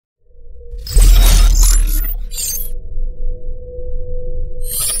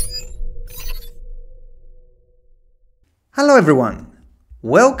Hello everyone!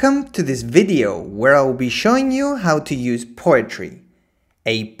 Welcome to this video where I will be showing you how to use Poetry,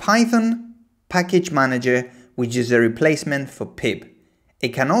 a Python package manager which is a replacement for pip.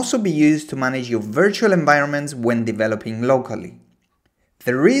 It can also be used to manage your virtual environments when developing locally.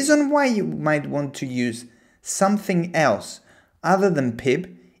 The reason why you might want to use something else other than pip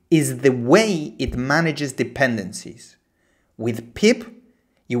is the way it manages dependencies. With pip,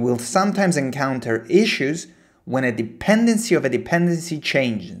 you will sometimes encounter issues when a dependency of a dependency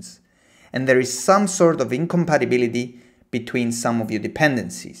changes, and there is some sort of incompatibility between some of your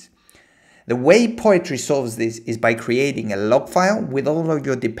dependencies. The way Poetry solves this is by creating a log file with all of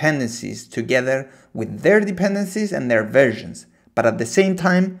your dependencies together with their dependencies and their versions, but at the same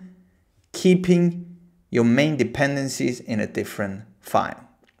time keeping your main dependencies in a different file.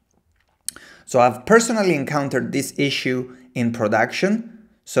 So I've personally encountered this issue in production.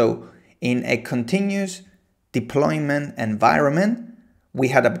 So in a continuous deployment environment, we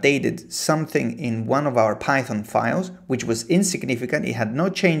had updated something in one of our Python files, which was insignificant. It had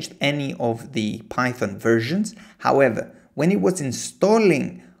not changed any of the Python versions. However, when it was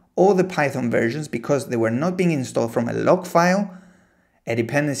installing all the Python versions, because they were not being installed from a log file, a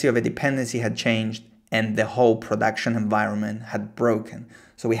dependency of a dependency had changed and the whole production environment had broken.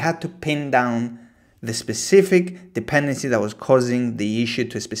 So we had to pin down the specific dependency that was causing the issue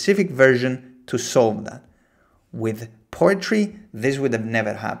to a specific version to solve that. With Poetry, this would have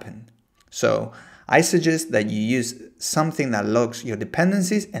never happened. So I suggest that you use something that logs your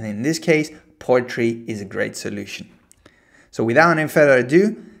dependencies, and in this case, Poetry is a great solution. So without any further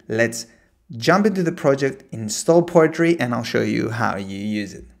ado, let's jump into the project, install Poetry, and I'll show you how you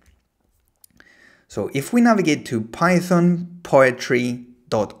use it. So if we navigate to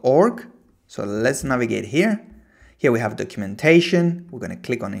pythonpoetry.org, so let's navigate here. Here we have documentation, we're going to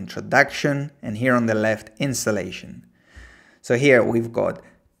click on introduction, and here on the left, installation. So here we've got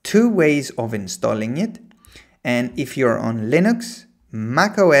two ways of installing it. And if you're on Linux,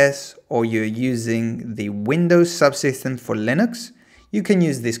 Mac OS, or you're using the Windows subsystem for Linux, you can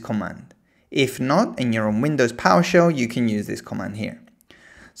use this command. If not, and you're on Windows PowerShell, you can use this command here.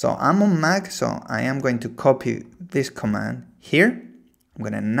 So I'm on Mac, so I am going to copy this command here. I'm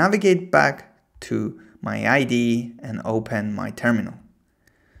going to navigate back to my IDE and open my terminal.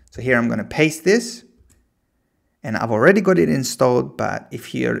 So here I'm going to paste this, and I've already got it installed, but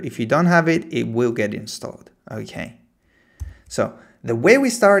if you don't have it, it will get installed. Okay. So the way we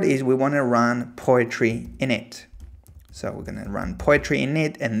start is we want to run Poetry init. So we're going to run Poetry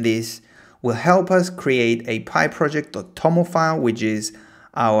init, and this will help us create a pyproject.toml file, which is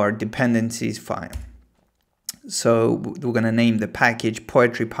our dependencies file. So we're going to name the package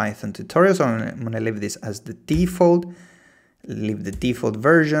Poetry Python tutorial. So I'm going to leave this as the default, leave the default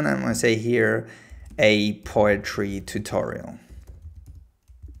version. I'm going to say here a Poetry tutorial.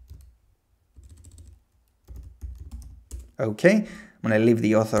 Okay, I'm going to leave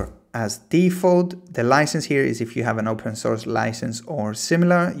the author as default. The license here is if you have an open source license or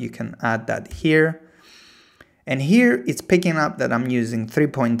similar, you can add that here. And here it's picking up that I'm using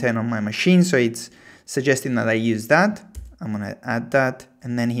 3.10 on my machine, so it's suggesting that I use that. I'm going to add that,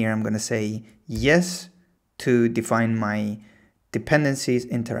 and then here I'm going to say yes to define my dependencies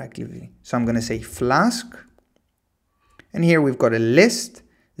interactively. So I'm going to say Flask, and here we've got a list.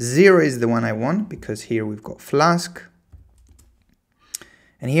 0 is the one I want because here we've got Flask.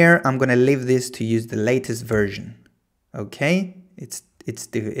 And here I'm going to leave this to use the latest version. Okay, it's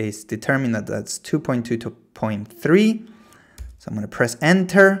determined that that's 2.2.3. So I'm going to press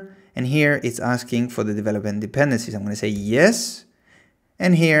enter. And here it's asking for the development dependencies. I'm going to say yes.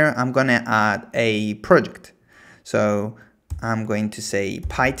 And here I'm going to add a project. So I'm going to say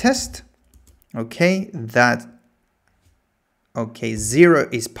pytest. Okay, 0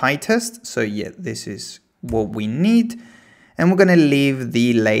 is pytest. So yeah, this is what we need. And we're going to leave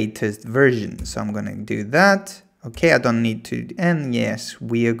the latest version. So I'm going to do that. Okay, I don't need to. And yes,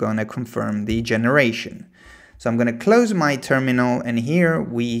 we are going to confirm the generation. So I'm going to close my terminal, and here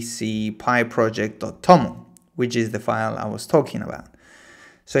we see pyproject.toml, which is the file I was talking about.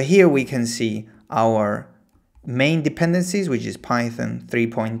 So here we can see our main dependencies, which is Python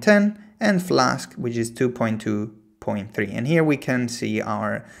 3.10, and Flask, which is 2.2.3. And here we can see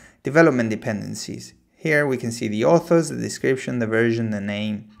our development dependencies. Here we can see the authors, the description, the version, the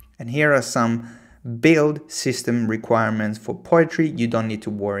name, and here are some build system requirements for Poetry. You don't need to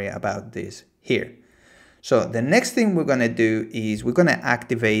worry about this here. So the next thing we're going to do is we're going to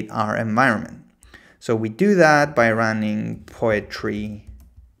activate our environment. So we do that by running Poetry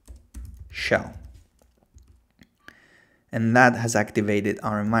shell. And that has activated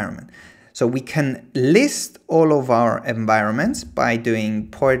our environment. So we can list all of our environments by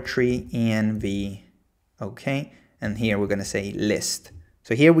doing poetry env, okay? And here we're going to say list.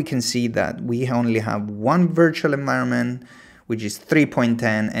 So here we can see that we only have one virtual environment, which is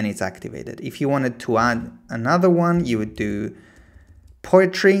 3.10, and it's activated. If you wanted to add another one, you would do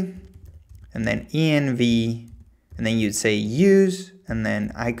poetry and then env, and then you'd say use, and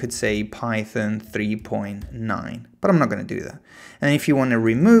then I could say Python 3.9, but I'm not going to do that. And if you want to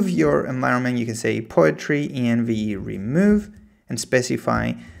remove your environment, you can say poetry env remove and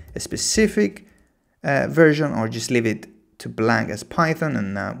specify a specific version, or just leave it to blank as Python,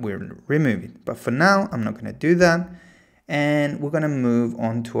 and now we'll remove it. But for now, I'm not going to do that, and we're going to move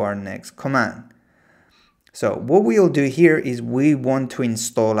on to our next command. So what we'll do here is we want to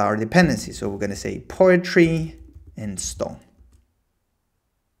install our dependency. So we're going to say poetry install.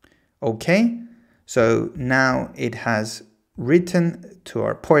 Okay, so now it has written to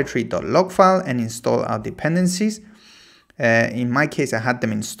our poetry.log file and install our dependencies. In my case, I had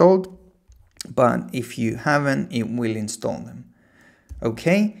them installed, but if you haven't, it will install them.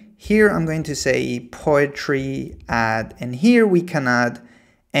 Okay, here I'm going to say poetry add, and here we can add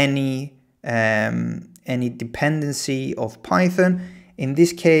any dependency of Python. In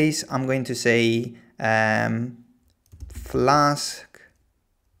this case, I'm going to say Flask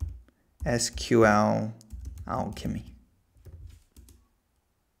SQL Alchemy.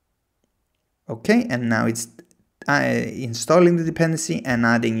 Okay, and now it's installing the dependency and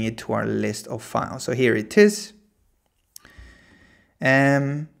adding it to our list of files. So here it is.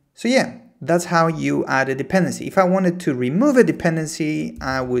 So yeah, that's how you add a dependency. If I wanted to remove a dependency,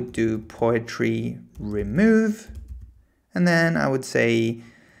 I would do poetry remove, and then I would say,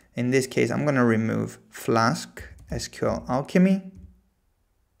 in this case, I'm going to remove Flask SQL Alchemy.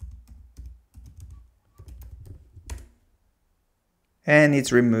 And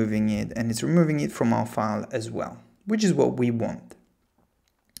it's removing it, and it's removing it from our file as well, which is what we want.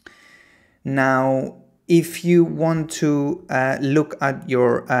 Now, if you want to look at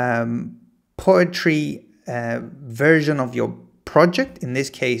your poetry version of your project, in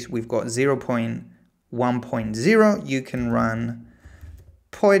this case, we've got 0.1.0, you can run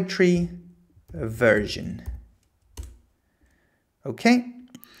poetry version. Okay.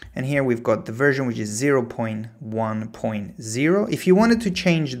 And here we've got the version which is 0.1.0. If you wanted to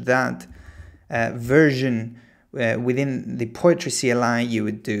change that version within the poetry CLI, you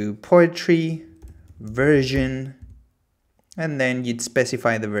would do poetry version, and then you'd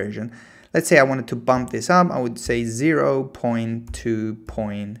specify the version. Let's say I wanted to bump this up, I would say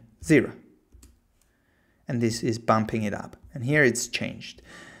 0.2.0. And this is bumping it up. And here it's changed.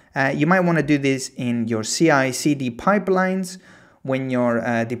 You might want to do this in your CI/CD pipelines. When you're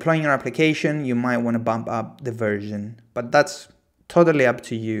deploying your application, you might want to bump up the version, but that's totally up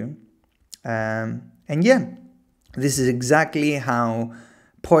to you. And yeah, this is exactly how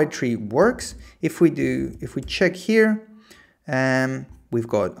poetry works. If we check here, we've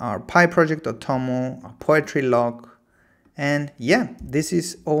got our pyproject.toml, our poetry log, and yeah, this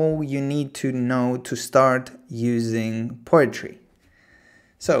is all you need to know to start using poetry.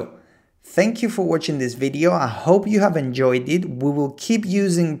 So, thank you for watching this video. I hope you have enjoyed it. We will keep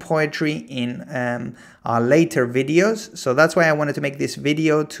using poetry in our later videos. So that's why I wanted to make this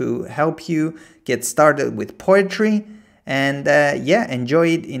video, to help you get started with poetry. And yeah, enjoy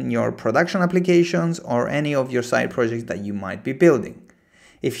it in your production applications or any of your side projects that you might be building.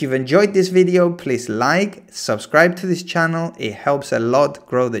 If you've enjoyed this video, please like, subscribe to this channel. It helps a lot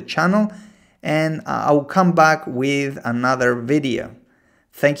grow the channel. And I'll come back with another video.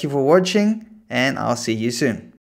 Thank you for watching, and I'll see you soon.